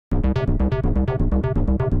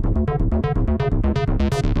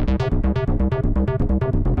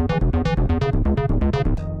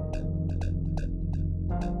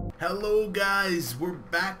Guys, we're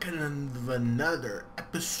back in another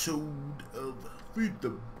episode of Feed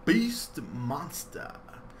the Beast Monster,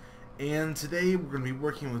 and today we're going to be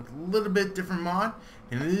working with a little bit different mod,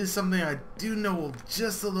 and it is something I do know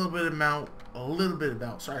just a little bit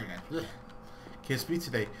about. Sorry guys, can't speak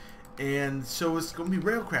today. And so it's going to be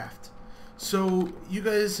Railcraft. So you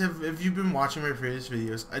guys have, if you've been watching my previous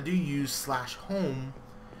videos, I do use /home,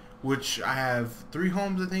 which I have 3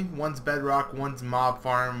 homes, I think. One's bedrock, one's mob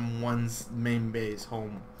farm, one's main base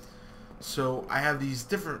home. So I have these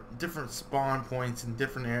different spawn points in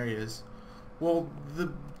different areas. Well,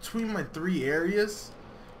 between my 3 areas,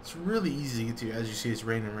 it's really easy to get to. As you see, it's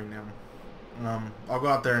raining right now. I'll go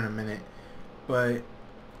out there in a minute, but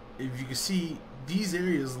if you can see, these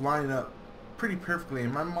areas line up pretty perfectly,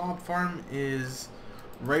 and my mob farm is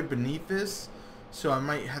right beneath this. So I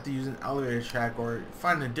might have to use an elevator track or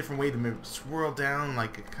find a different way to maybe swirl down,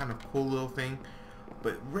 like a kind of cool little thing.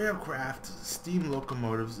 But Railcraft steam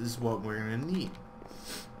locomotives is what we're going to need.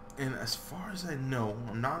 And as far as I know,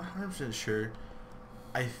 I'm not 100% sure,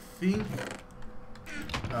 I think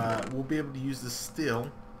we'll be able to use this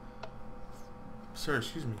still. Sorry,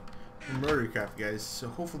 excuse me. Railcraft, guys. So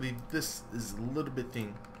hopefully this is a little bit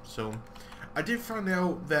thing. So I did find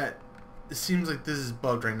out that it seems like this is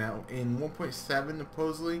bugged right now. In 1.7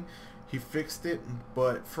 supposedly he fixed it,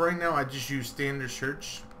 but for right now I just use standard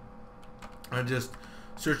search. I just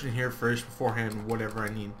search in here first beforehand whatever I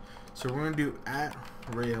need. So we're gonna do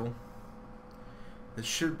 @rail. It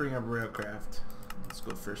should bring up Railcraft. Let's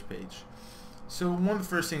go first page. So one of the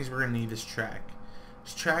first things we're gonna need is track.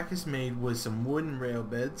 This track is made with some wooden rail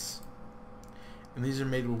beds, and these are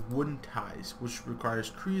made with wooden ties, which requires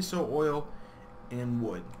creosote oil and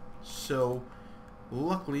wood. So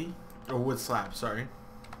luckily, or wood slab, sorry.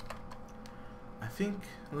 I think,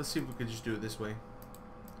 let's see if we could just do it this way.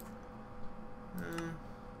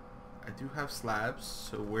 I do have slabs,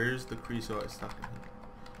 so where's the creosote I stuck in here?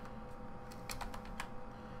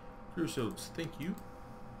 Creosotes, thank you.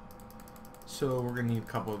 So we're gonna need a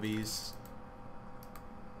couple of these.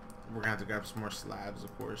 We're gonna have to grab some more slabs,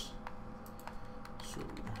 of course. So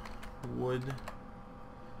wood.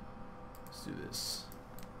 Let's do this.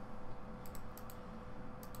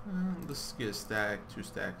 Let's get a stack, 2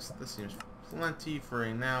 stacks. That seems plenty for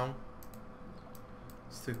right now.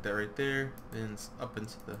 Stick that right there. Then it's up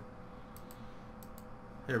into the.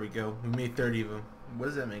 There we go. We made 30 of them. What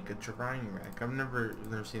does that make? A drying rack. I've never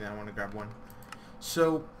seen that. I want to grab one.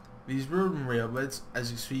 So these road and rail beds,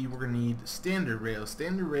 as you see, we're gonna need standard rail.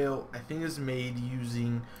 Standard rail, I think, is made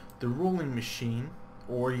using the rolling machine,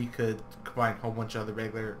 or you could combine a whole bunch of other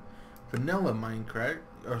regular vanilla Minecraft.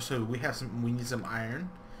 Or so we have some. We need some iron.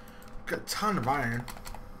 Got a ton of iron.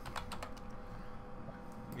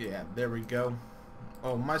 Yeah, there we go.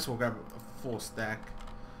 Oh, might as well grab a full stack,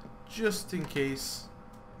 just in case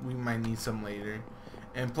we might need some later.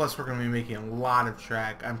 And plus, we're gonna be making a lot of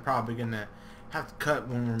track. I'm probably gonna have to cut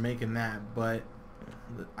when we're making that, but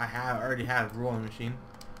I already had a rolling machine.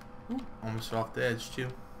 Ooh, almost fell off the edge too.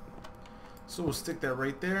 So we'll stick that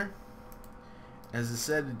right there. As I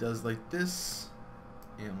said, it does like this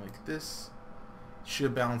and like this.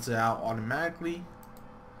 Should balance it out automatically.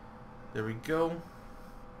 There we go.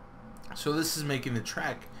 So this is making the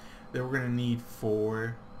track that we're gonna need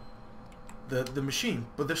for the machine.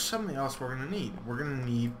 But there's something else we're gonna need. We're gonna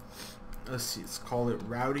need, let's see, let's call it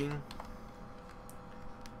routing.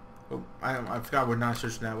 Oh, I forgot we're not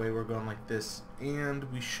searching that way. We're going like this, and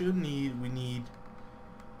we need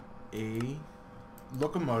a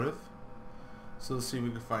locomotive. So let's see if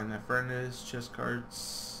we can find that. Furnace, chest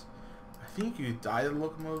carts. I think you dye the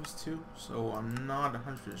locomotives too, so I'm not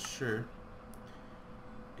 100% sure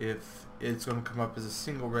if it's going to come up as a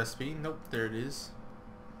single recipe. Nope, there it is.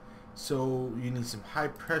 So you need some high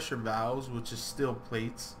pressure valves, which is steel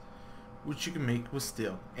plates, which you can make with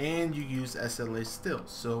steel, and you use SLA steel.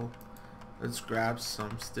 So let's grab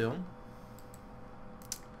some steel.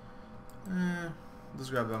 Let's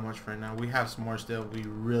grab that much for right now. We have some more steel. We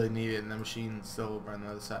really need it, and the machine's still over on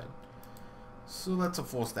the other side. So that's a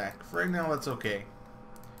full stack. For right now, that's okay.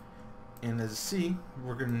 And as you see,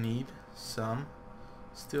 we're gonna need some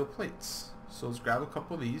steel plates. So let's grab a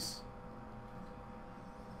couple of these.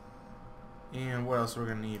 And what else we're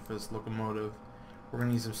gonna need for this locomotive? We're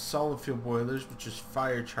gonna need some solid fuel boilers, which is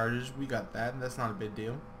fire chargers. We got that. That's not a big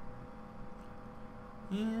deal.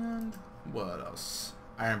 And what else?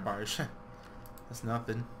 Iron bars. That's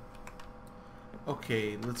nothing.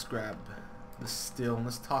 Okay, let's grab the steel and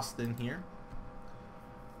let's toss it in here.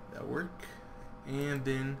 That work. And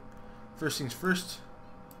then first things first,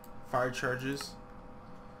 fire charges.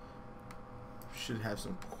 Should have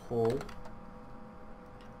some coal.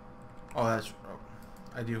 Oh, that's... Oh,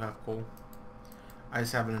 I do have coal. I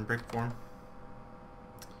just have it in brick form.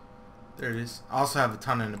 There it is. I also have a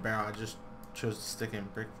ton in the barrel. I just chose to stick it in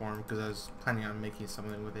brick form because I was planning on making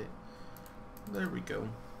something with it. There we go.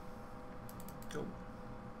 Go.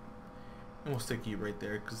 And we'll stick you right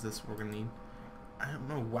there because that's what we're going to need. I don't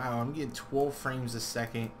know. Wow, I'm getting 12 frames a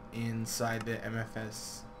second inside the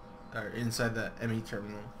MFS, or inside the ME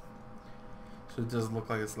terminal. So it does look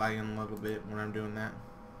like it's lagging a little bit when I'm doing that.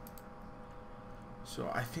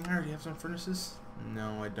 So I think I already have some furnaces.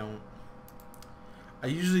 No, I don't. I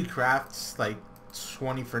usually craft like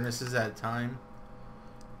 20 furnaces at a time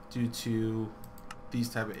due to these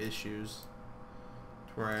type of issues,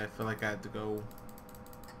 where I feel like I had to go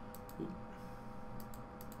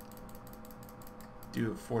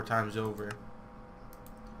do it 4 times over.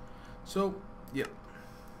 So, yep.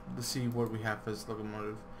 Let's see what we have as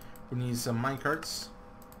locomotive. We need some minecarts.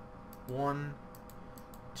 1,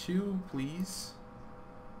 2, please.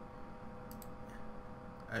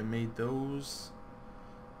 I made those.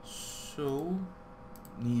 So,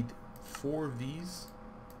 need 4 of these.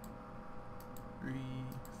 3,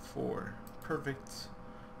 4. Perfect.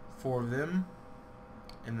 4 of them.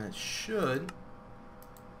 And that should...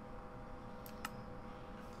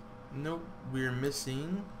 Nope, we're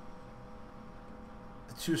missing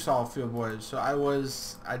the 2 solid field boilers. So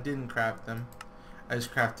I didn't craft them. I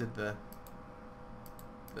just crafted the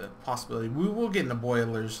possibility. We will get into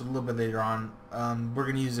boilers a little bit later on. We're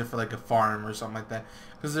gonna use it for like a farm or something like that,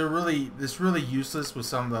 because it's really useless with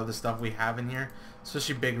some of the other stuff we have in here,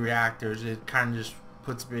 especially big reactors. It kind of just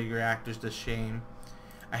puts big reactors to shame.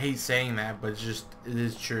 I hate saying that, but it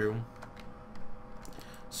is true.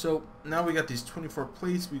 So now we got these 24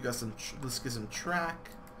 plates. We got some. Let's get some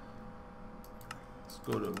track. Let's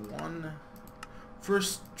go to 1.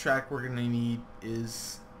 First track we're gonna need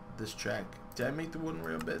is this track. Did I make the wooden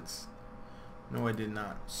rail beds? No, I did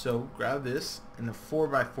not. So grab this in a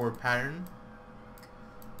 4x4 pattern.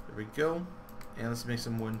 There we go. And let's make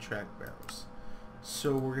some wooden track barrels.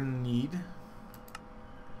 So we're gonna need.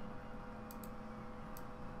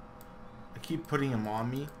 I keep putting them on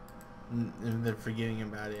me and then forgetting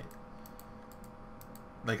about it.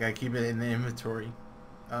 Like I keep it in the inventory.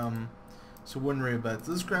 So wooden rail beds.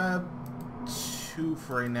 Let's grab 2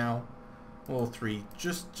 for right now. Well, 3,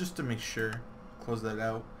 just to make sure. Close that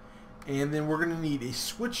out. And then we're gonna need a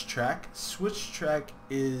switch track. Switch track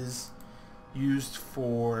is used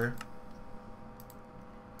for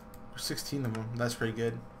 16 of them. That's pretty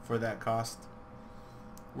good for that cost.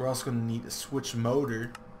 We're also gonna need a switch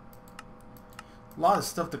motor. A lot of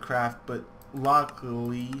stuff to craft, but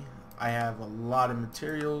luckily I have a lot of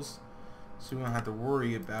materials, so we don't have to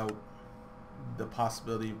worry about the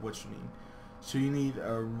possibility of what you need. So you need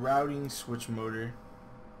a routing switch motor,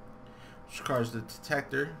 which requires the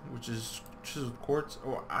detector, which is chiseled quartz.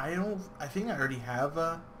 Or I think I already have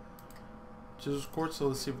a chiseled quartz, so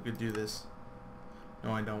let's see if we could do this.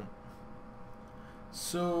 No, I don't.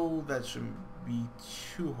 So that shouldn't be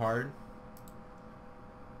too hard.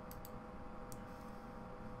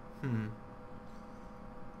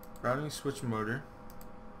 Routing switch motor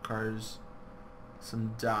requires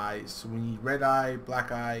some dyes. So we need red eye,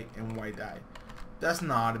 black eye, and white eye. That's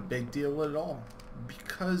not a big deal at all.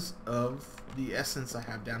 Because of the essence I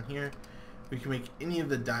have down here, we can make any of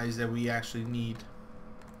the dyes that we actually need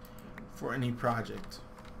for any project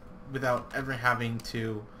without ever having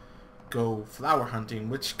to go flower hunting,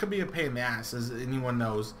 which could be a pain in the ass, as anyone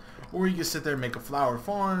knows. Or you can sit there and make a flower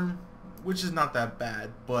farm, which is not that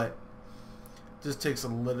bad, but just takes a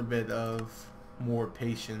little bit of more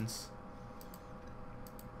patience.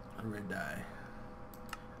 A red dye.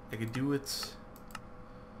 I could do it.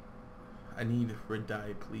 I need red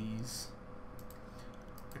dye, please.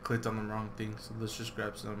 I clicked on the wrong thing, so let's just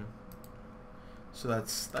grab some. So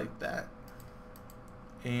that's like that.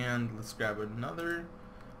 And let's grab another.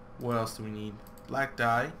 What else do we need? Black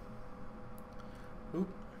dye. Oop.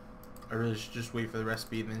 I really should just wait for the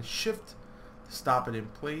recipe and then shift to stop it in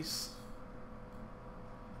place.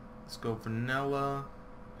 Let's go vanilla,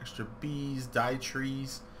 extra bees, dye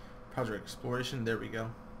trees, project exploration. There we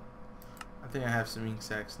go. I think I have some ink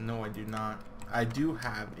sacks. No, I do not. I do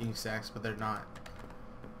have ink sacks, but they're not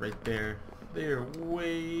right there. They're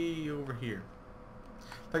way over here.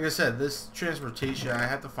 Like I said, this transportation, I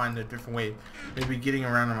have to find a different way. Maybe getting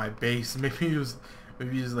around to my base. Maybe use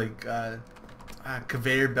like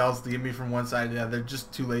conveyor belts to get me from one side to the other.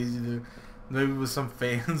 Just too lazy to. Maybe with some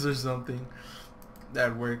fans or something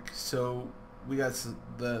that'd work. So we got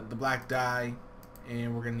the black dye,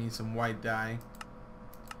 and we're gonna need some white dye.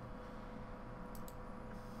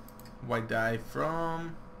 White dye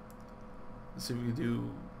from. Let's see if we can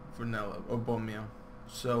do vanilla or bone meal.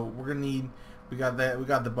 So we're gonna need, we got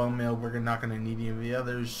the bone meal. We're not gonna need any of the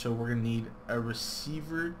others. So we're gonna need a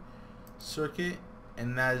receiver circuit,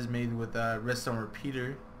 and that is made with a redstone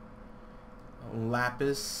repeater,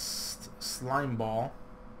 lapis, slime ball.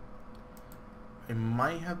 I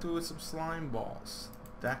might have to go with some slime balls.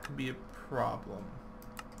 That could be a problem.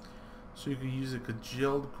 So you could use a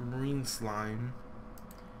congealed green slime,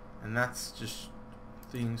 and that's just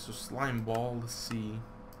things. So slime ball, let's see.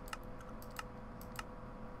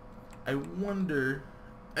 I wonder,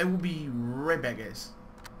 I will be right back, guys.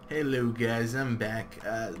 Hello guys, I'm back.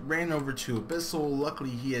 Ran over to Abyssal. Luckily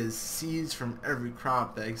he has seeds from every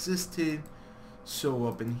crop that existed. So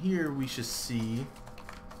up in here we should see,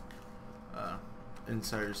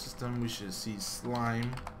 inside our system we should see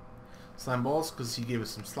slime balls, because he gave us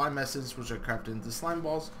some slime essence, which I crafted into slime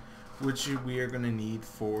balls, which we are going to need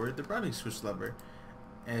for the routing switch lever.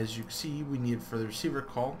 As you can see, we need it for the receiver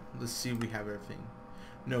call. Let's see if we have everything.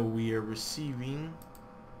 No, we are missing,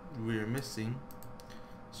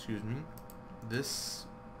 excuse me, this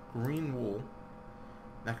green wool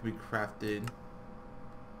that could be crafted.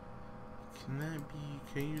 Can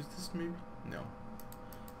I use this maybe? No.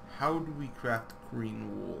 How do we craft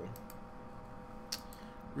green wool?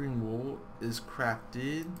 Green wool is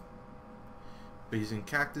crafted by using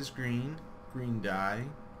cactus green dye,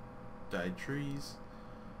 dyed trees.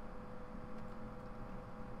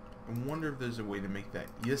 I wonder if there's a way to make that.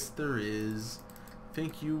 Yes, there is.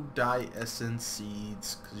 Thank you, Dye Essence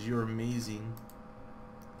Seeds, because you're amazing.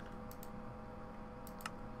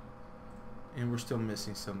 And we're still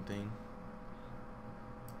missing something.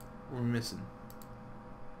 We're missing.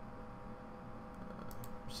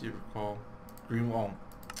 Receiver call. Green wool.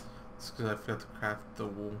 It's because I forgot to craft the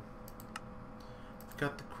wool.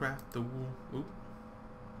 Forgot to craft the wool. Oop.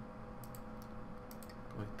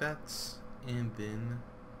 Like that. And then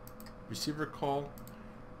receiver call,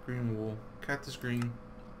 green wool, cactus green.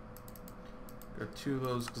 Got 2 of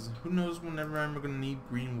those, because who knows whenever I'm going to need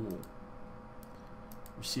green wool.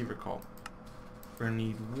 Receiver call. We're going to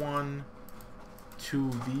need 1, 2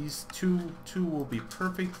 of these. 2 will be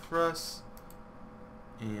perfect for us.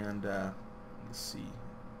 And let's see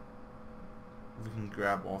if we can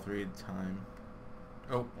grab all 3 at a time.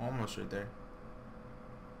 Oh, almost right there.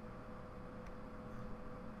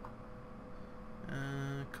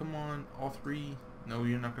 Come on, all 3. No,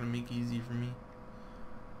 you're not gonna make it easy for me.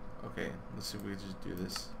 Okay, let's see if we can just do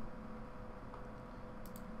this.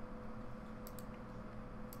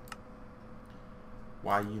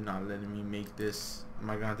 Why are you not letting me make this? Am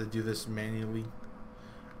I gonna have to do this manually?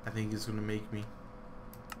 I think it's gonna make me.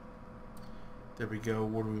 There we go.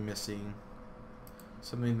 What are we missing?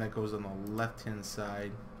 Something that goes on the left hand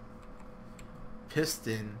side.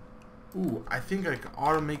 Piston. Ooh, I think I can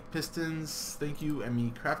automate pistons. Thank you,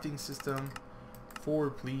 ME crafting system. 4,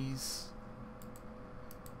 please.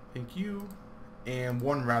 Thank you. And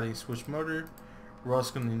 1 routing switch motor. We're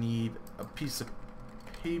also going to need a piece of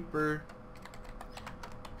paper.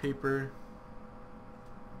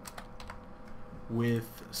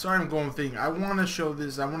 With, sorry I'm going with thing. I want to show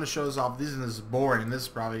this. I want to show this off. This is boring. This is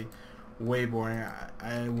probably way boring.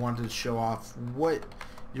 I want to show off what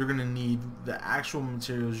you're going to need, the actual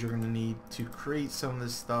materials you're going to need to create some of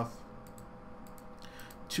this stuff.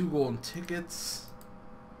 2 golden tickets.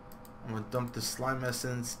 I'm going to dump the slime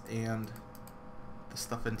essence and the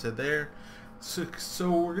stuff into there. So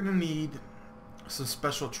we're going to need some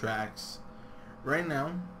special tracks. Right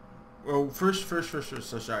now, well, first, so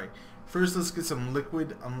sorry. First, let's get some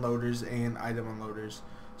liquid unloaders and item unloaders.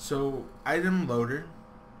 So, item loader.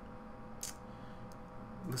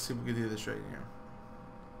 Let's see if we can do this right here.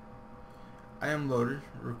 Item loader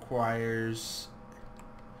requires.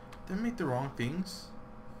 Did I make the wrong things?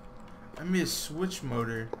 I made a switch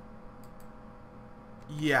motor.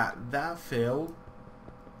 Yeah, that failed.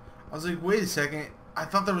 I was like, wait a second. I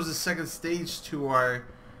thought there was a second stage to our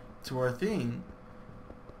thing.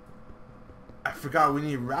 I forgot we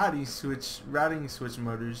need routing switch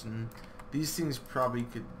motors, and these things probably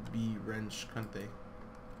could be wrenched, couldn't they?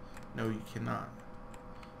 No, you cannot.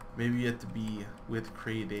 Maybe you have to be. We have to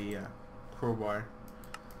create a crowbar.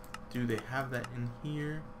 Do they have that in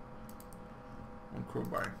here? One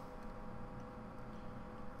crowbar.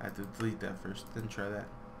 I have to delete that first, then try that.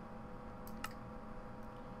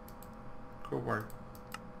 Crowbar.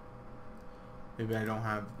 Maybe I don't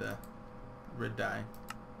have the red dye.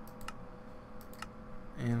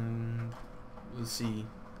 And let's see.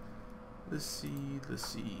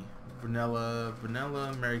 Vanilla,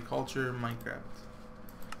 mariculture, Minecraft.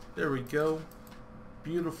 There we go.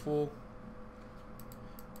 Beautiful.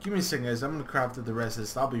 Give me a second, guys. I'm gonna craft the rest of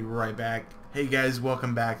this. I'll be right back. Hey guys,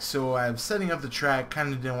 welcome back. So I'm setting up the track.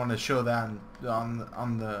 Kind of didn't want to show that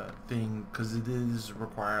on the thing because it does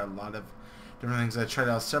require a lot of different things. I tried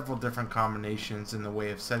out several different combinations in the way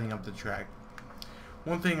of setting up the track.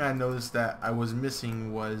 One thing I noticed that I was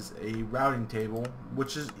missing was a routing table,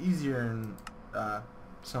 which is easier in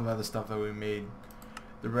some of the stuff that we made.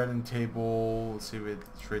 The routing table, let's see if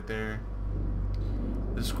it's right there.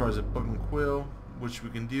 This requires a book and quill, which we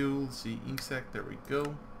can do. Let's see, ink sac, there we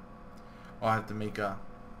go. I'll have to make a...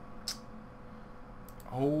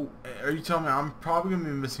 Oh, are you telling me I'm probably going to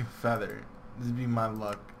be missing feather? This would be my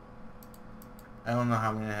luck. I don't know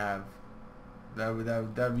how many I have.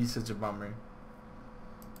 That'd be such a bummer.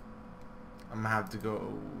 I'm going to have to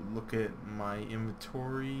go look at my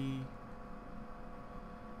inventory.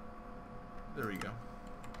 There we go.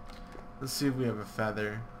 Let's see if we have a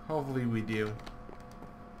feather. Hopefully we do.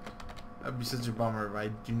 That'd be such a bummer if I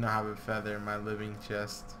do not have a feather in my living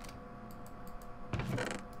chest.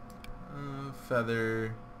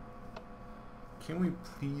 Feather. Can we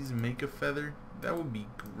please make a feather? That would be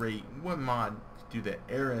great. What mod? Do the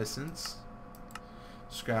air essence,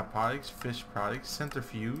 scrap products, fish products,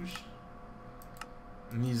 centrifuge.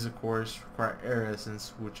 And these of course require air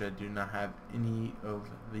essence, which I do not have any of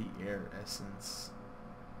the air essence.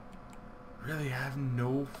 Really have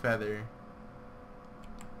no feather.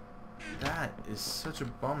 That is such a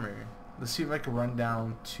bummer. Let's see if I can run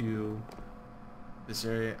down to this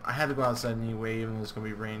area. I had to go outside anyway, even though it's gonna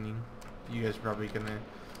be raining. You guys are probably gonna,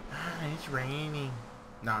 it's raining.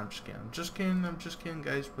 Nah, I'm just kidding. I'm just kidding,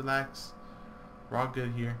 guys. Relax. We're all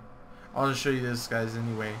good here. I'll just show you this, guys,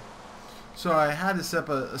 anyway. So I had to set up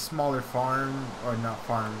a smaller farm, or not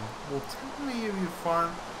farm. Well, technically it'd be a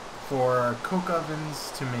farm for coke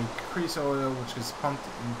ovens to make grease oil, which gets pumped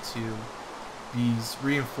into these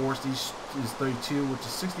reinforced. Each is 32, which is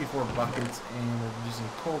 64 buckets, and we're using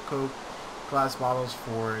coal coke glass bottles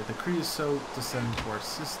for the creosote to send into our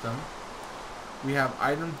system. We have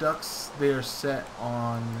item ducts. They are set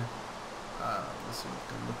on let's see,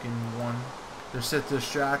 I'm looking one. They're set to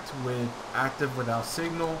distract with active without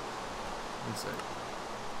signal. What's that?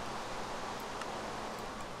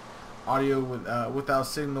 Audio with without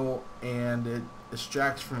signal, and it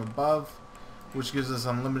distracts from above, which gives us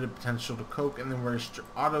unlimited potential to coke. And then we're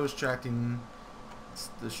auto extracting. Let's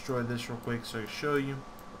destroy this real quick so I can show you.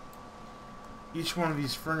 Each one of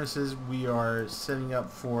these furnaces we are setting up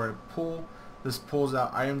for a pull. This pulls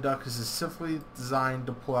out item duct is specifically designed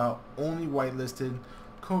to pull out only whitelisted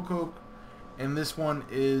coke, and this one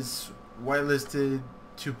is whitelisted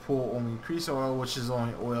to pull only grease oil, which is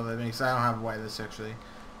only oil that makes. I don't have a whitelist actually.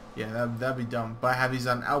 Yeah, that'd be dumb. But I have these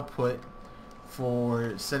on output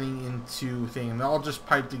for setting into thing, and they're all just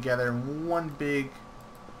piped together in one big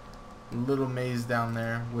little maze down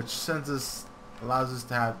there, which allows us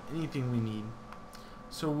to have anything we need.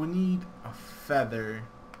 So we need a feather.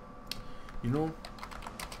 You know,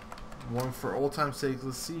 one for old time's sake.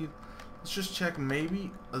 Let's see. Let's just check.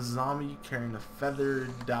 Maybe a zombie carrying a feather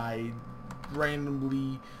died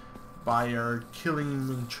randomly by our killing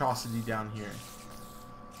monstrosity down here.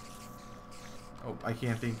 Oh, I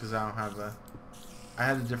can't think because I don't have a... I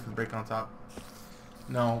had a different brick on top.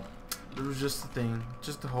 No, it was just a thing.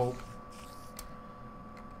 Just a hope.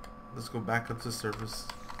 Let's go back up to the surface.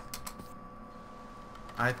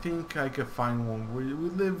 I think I could find one. We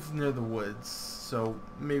live near the woods, so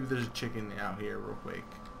maybe there's a chicken out here real quick.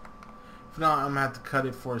 If not, I'm gonna have to cut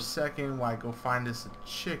it for a second while I go find us a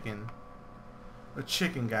chicken. A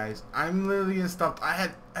chicken, guys. I'm literally gonna stop. I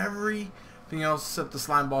had everything else except the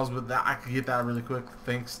slime balls, but that I could get that really quick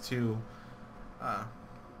thanks to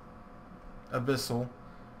Abyssal.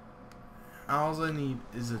 All I need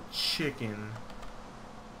is a chicken.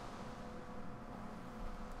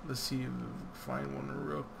 Let's see if we can find one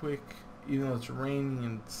real quick. Even though it's raining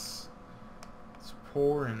and it's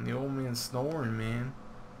pouring, the old man's snoring, man.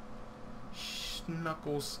 Shh,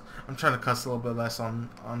 Knuckles. I'm trying to cuss a little bit less on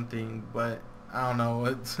thing, but I don't know.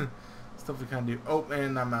 It's stuff we kind of do. Oh,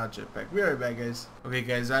 and I'm out of jetpack. We'll be right back, guys. Okay,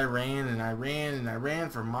 guys, I ran and I ran and I ran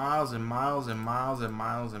for miles and miles and miles and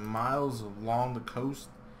miles and miles along the coast,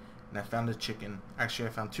 and I found a chicken. Actually,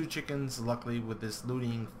 I found 2 chickens. Luckily, with this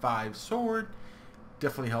looting 5 sword,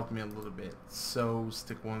 definitely helped me a little bit. So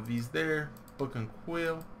stick one of these there. Book and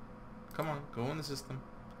quill. Come on, go in the system.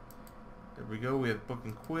 There we go. We have book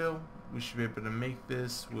and quill. We should be able to make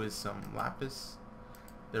this with some lapis.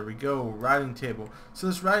 There we go. Writing table. So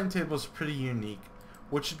this writing table is pretty unique.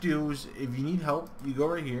 What you do is, if you need help, you go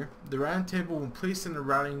right here. The writing table, when placed in the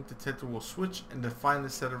routing detector, will switch and define the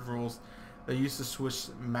set of rules that use the switch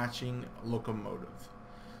matching locomotive.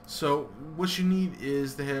 So what you need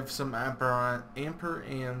is to have some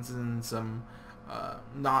amperands and some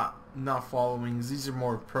not followings. These are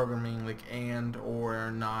more programming, like and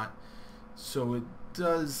or not. So it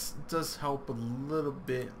does help a little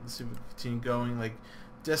bit. Let's see if we can continue going. Like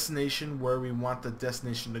destination, where we want the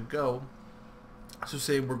destination to go. So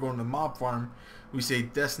say we're going to mob farm, we say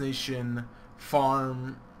destination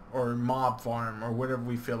farm or mob farm or whatever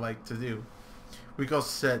we feel like to do. We can also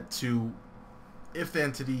set to if the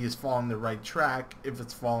entity is following the right track, if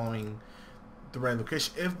it's following the right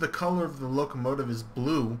location. If the color of the locomotive is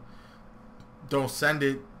blue, don't send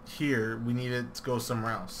it here. We need it to go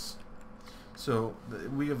somewhere else. So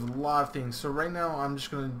we have a lot of things. So right now I'm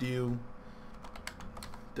just going to do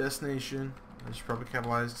destination. I should probably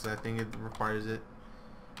capitalize because I think it requires it.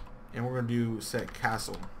 And we're going to do set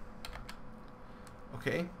castle.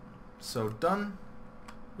 Okay, so done.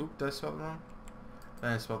 Oop, did I spell it wrong?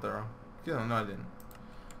 I spelled that wrong. No, I didn't.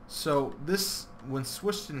 So this, when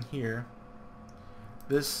switched in here,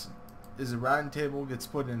 this is a routing table, gets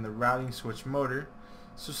put in the routing switch motor.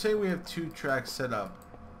 So say we have 2 tracks set up,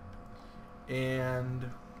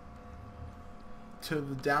 and to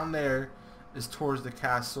the down there is towards the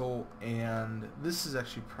castle, and this is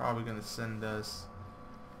actually probably going to send us,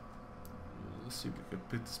 let's see if we can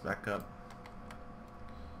pick this back up,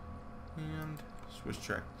 and switch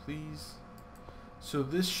track please. So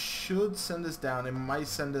this should send us down. It might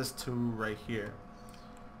send us to right here.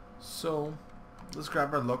 So let's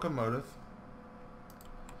grab our locomotive,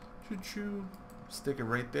 choo-choo, stick it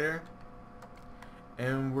right there,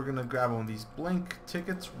 and we're gonna grab one of these blank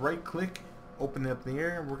tickets, right click, open it up in the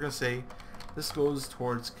air, and we're gonna say this goes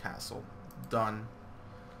towards castle. Done.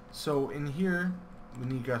 So in here we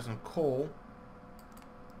need to grab some coal.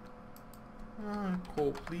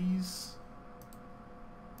 Coal please,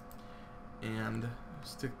 and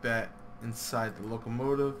stick that inside the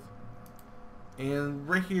locomotive. And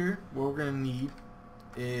right here what we're gonna need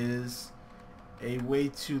is a way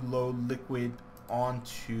to load liquid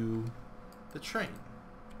onto the train.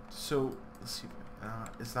 So let's see,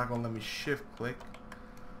 it's not gonna let me shift click.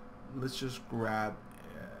 Let's just grab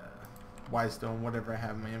withe stone, whatever I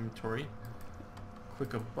have in my inventory,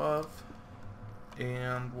 click above,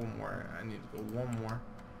 and one more. I need to go one more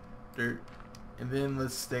dirt, and then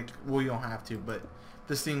let's stick, well, you don't have to, but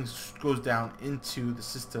this thing goes down into the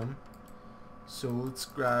system. So let's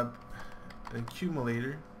grab an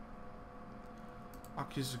accumulator.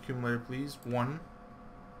 Aqueous accumulator please, 1.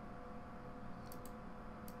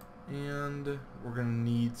 And we're gonna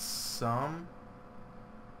need some,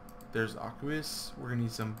 there's aqueous, we're gonna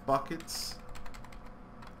need some buckets.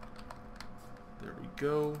 There we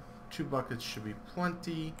go. 2 buckets should be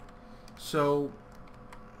plenty. So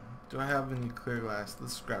do I have any clear glass?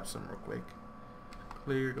 Let's grab some real quick.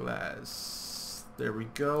 Clear glass, there we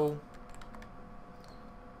go.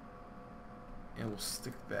 And we'll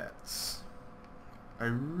stick that. I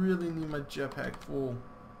really need my jetpack full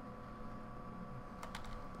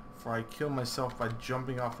before I kill myself by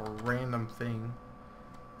jumping off a random thing.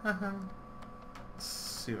 Let's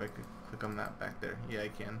see if I can click on that back there. Yeah, I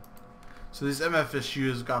can. So this MFSU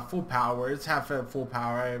has got full power. It's half at full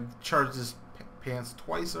power. I've charged this pants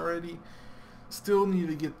twice already. Still need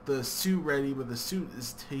to get the suit ready, but the suit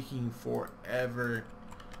is taking forever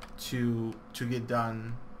to get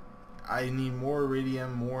done. I need more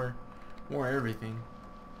iridium, more everything.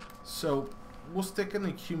 So we'll stick an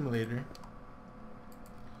accumulator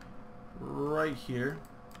right here.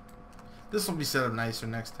 This will be set up nicer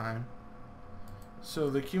next time. So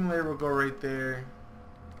the accumulator will go right there,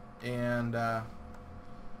 and for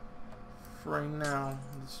right now,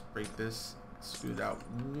 let's break this, scoot out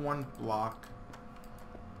 1 block.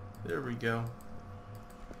 There we go.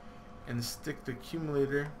 And stick the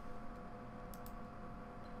accumulator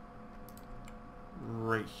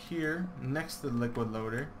right here next to the liquid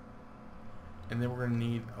loader, and then we're going to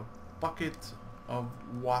need a bucket of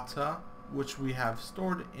water, which we have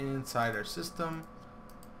stored inside our system.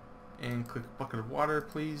 And click bucket of water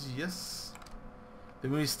please, yes.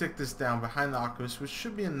 Then we stick this down behind the aqueous, which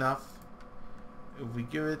should be enough. If we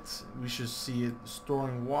give it, we should see it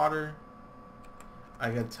storing water. I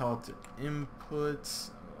gotta tell it to input.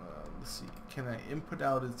 Let's see, can I input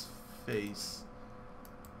out its face?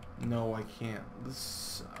 No, I can't.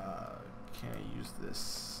 This can I use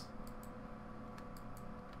this?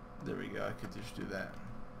 There we go. I could just do that.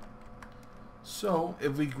 So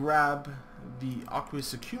if we grab the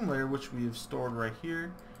aqueous accumulator, which we have stored right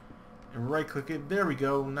here, and right click it, there we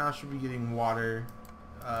go. Now it should be getting water.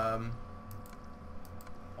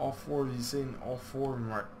 All 4 of these in, all 4 of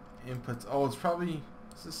them are inputs. Oh, it's probably,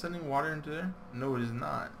 is this sending water into there? No, it is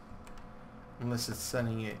not. unless it's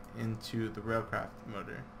sending it into the Railcraft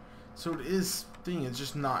motor. So it is thing, it's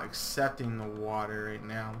just not accepting the water right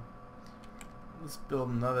now. Let's build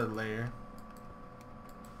another layer,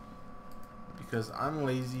 because I'm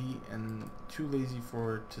lazy and too lazy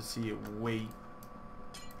to see it wait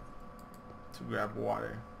to grab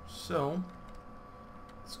water. So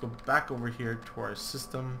let's go back over here to our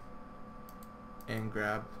system and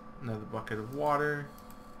grab another bucket of water.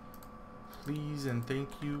 Please and thank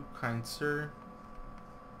you, kind sir.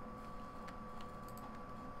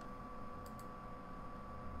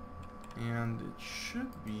 And it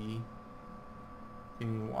should be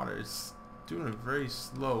getting water. It's doing it very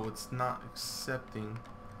slow. It's not accepting.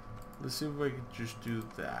 Let's see if I can just do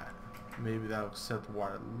that. Maybe that'll accept the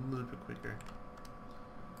water a little bit quicker.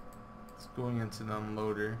 It's going into the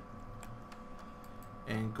unloader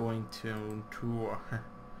and going to our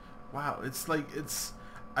wow, it's like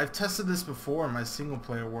I've tested this before in my single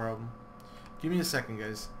player world. Give me a second,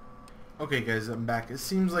 guys. Okay guys, I'm back. It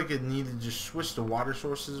seems like it needed to just switch the water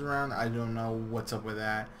sources around. I don't know what's up with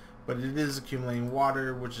that, but it is accumulating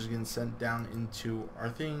water, which is getting sent down into our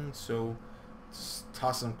thing. So just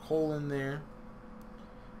toss some coal in there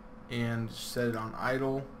and set it on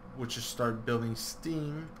idle, which will start building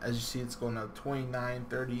steam. As you see, it's going up 29,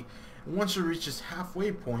 30, and once it reaches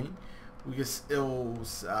halfway point, we get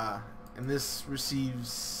and this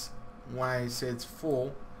receives, when I say it's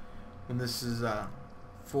full, when this is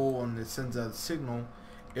full and it sends out a signal,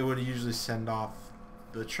 it would usually send off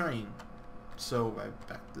the train. So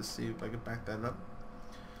let's see if I can back that up.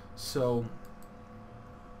 So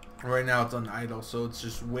right now it's on idle, so it's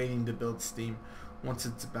just waiting to build steam. Once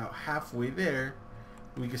it's about halfway there,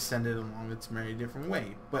 we can send it along its merry different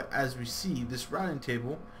way. But as we see, this routing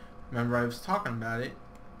table, remember I was talking about it,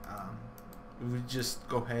 we just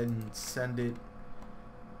go ahead and send it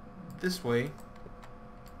this way.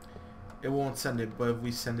 It won't send it, but if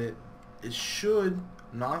we send it, it should.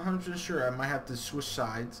 Not 100% sure. I might have to switch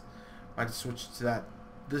sides. I have to switch to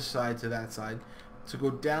this side to that side to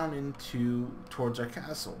go down towards our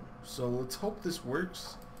castle. So let's hope this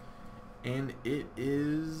works. And it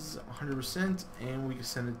is 100%, and we can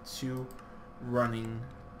send it to running.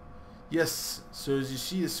 Yes. So as you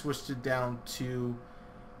see, it switched it down to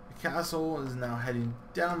the castle. Is now heading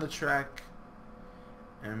down the track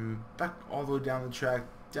and back all the way down the track,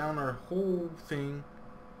 down our whole thing,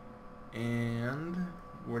 and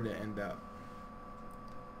where to end up?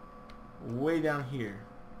 Way down here.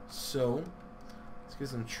 So let's get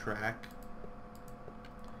some track,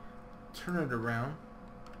 turn it around,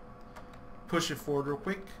 push it forward real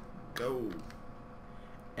quick, go,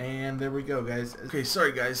 and there we go, guys. Okay,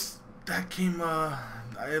 sorry guys, that came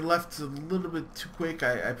I left a little bit too quick.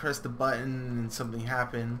 I pressed the button and something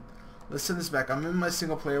happened. Let's send this back. I'm in my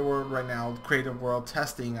single player world right now, creative world,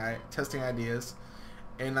 testing ideas,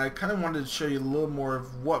 and I kind of wanted to show you a little more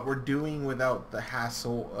of what we're doing without the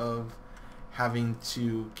hassle of having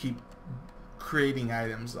to keep creating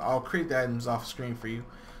items. I'll create the items off screen for you.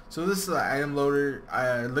 So this is an item loader,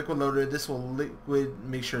 liquid loader. This will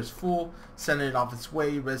make sure it's full, send it off its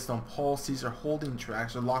way. Redstone pulse. These are holding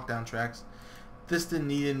tracks or lockdown tracks. This didn't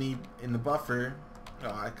need any in the buffer. Oh,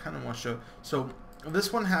 I kind of want to show. So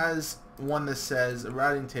this one has one that says a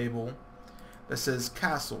routing table that says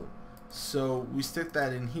castle. So we stick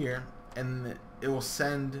that in here, and it will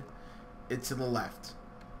send it to the left.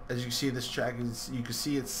 As you can see, this track is, you can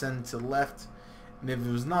see it's sent to the left, and if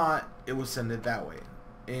it was not, it will send it that way.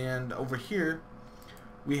 And over here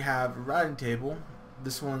we have a routing table.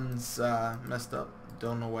 This one's messed up.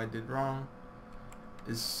 Don't know what I did wrong.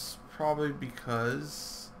 It's probably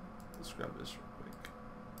because, let's grab this real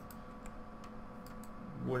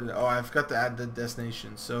quick. Oh, I forgot to add the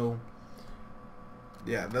destination. So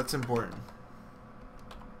yeah, that's important.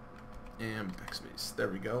 And backspace. There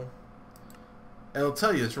we go. It'll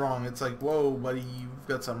tell you it's wrong. It's like, whoa, buddy, you've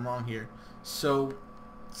got something wrong here. So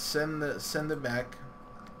send it back.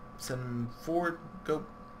 Send them forward. Go.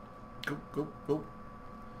 Go. Go. Go.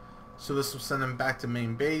 So this will send them back to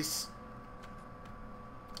main base.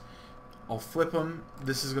 I'll flip them.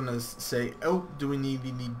 This is gonna say, oh, do we need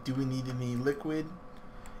any liquid?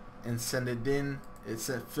 And send it in. It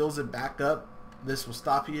fills it back up. This will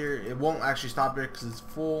stop here. It won't actually stop here because it's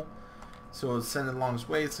full. So it'll send it along its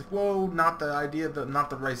way. It's like, whoa, not the idea, not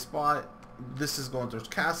the right spot. This is going towards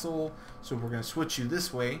castle, so we're gonna switch you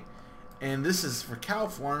this way. And this is for cow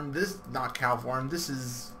farm. This not cow farm. This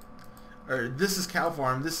is cow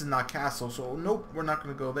farm. This is not castle. So nope, we're not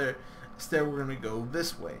gonna go there. Instead, we're gonna go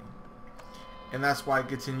this way. And that's why it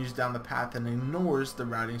continues down the path and ignores the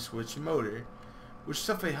routing switch motor, which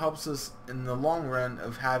definitely helps us in the long run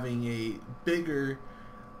of having a bigger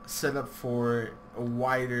set up for a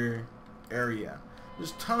wider area.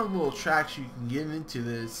 There's a ton of little tracks you can get into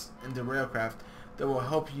Railcraft that will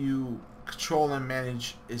help you control and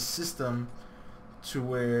manage a system to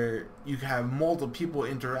where you can have multiple people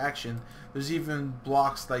interaction. There's even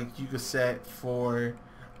blocks like you could set for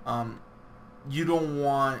you don't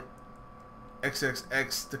want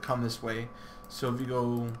XXX to come this way. So if you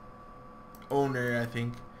go owner, I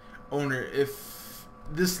think owner, if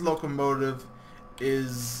this locomotive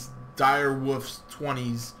is Dire Wolf's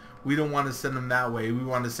 20s, we don't want to send them that way. We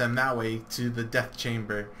want to send that way to the death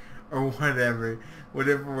chamber or whatever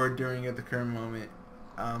we're doing at the current moment.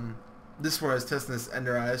 This is where I was testing this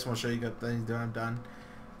Ender Eye. I just want to show you got things that I've done.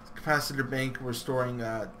 Capacitor bank, we're storing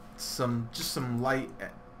some light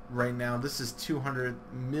right now. This is 200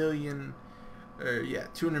 million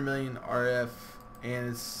RF, and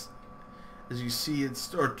it's, as you see, it's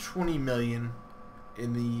stored 20 million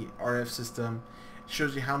in the RF system. It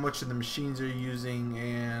shows you how much of the machines are using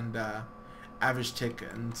and average tick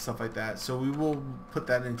and stuff like that. So we will put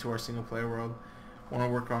that into our single player world. Want to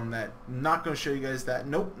work on that. Not going to show you guys that.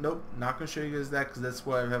 Nope, not going to show you guys that because that's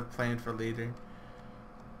what I have planned for later.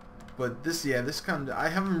 But this kind of, I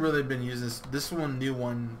haven't really been using this one, new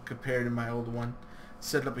one compared to my old one.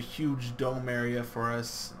 Set up a huge dome area for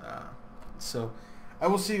us. So I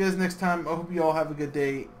will see you guys next time. I hope you all have a good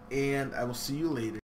day, and I will see you later.